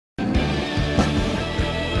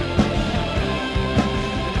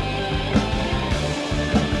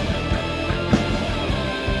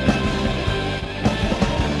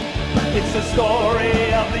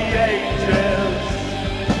story of the ages,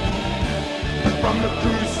 from the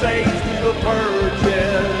Crusades to the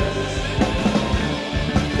Purges.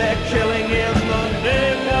 They're killing in the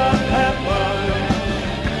name of heaven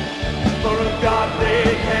for a God they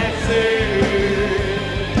can't see.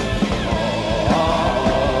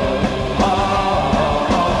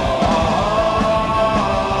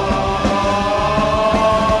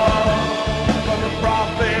 From the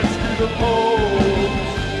prophets to the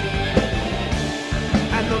popes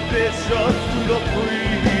and the bishops to the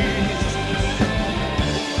priests,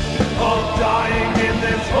 all dying in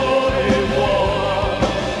this holy war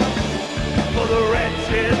for the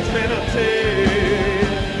wretched Trinity.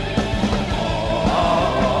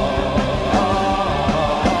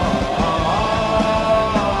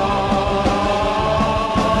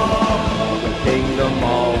 The kingdom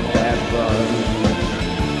of heaven,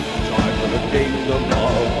 time for the kingdom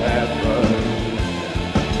of heaven.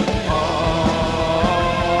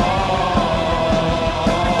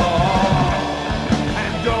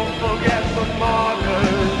 And don't forget the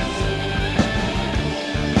martyrs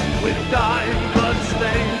with dying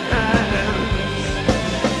blood-stained hands.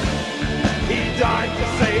 He died to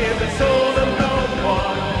save the soul of no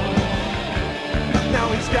one. Now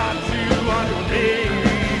he's got to unleash.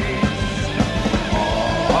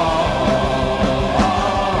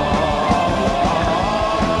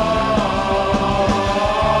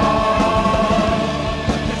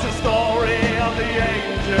 It's a story of the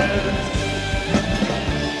ages,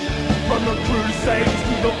 from the Crusades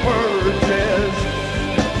to the Purges.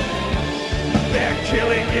 They're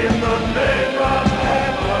killing in the name of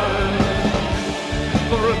heaven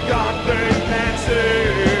for a God they can't see.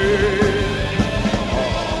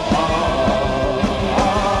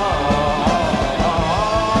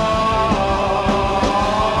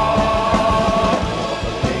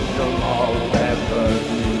 The kingdom of heaven,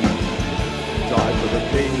 die for the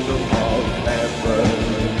kingdom of heaven,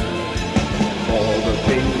 for the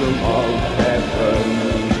kingdom of heaven,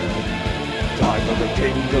 die for the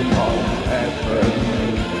kingdom of heaven,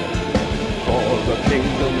 for the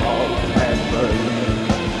kingdom of heaven,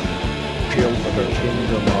 kill for the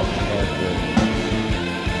kingdom of heaven.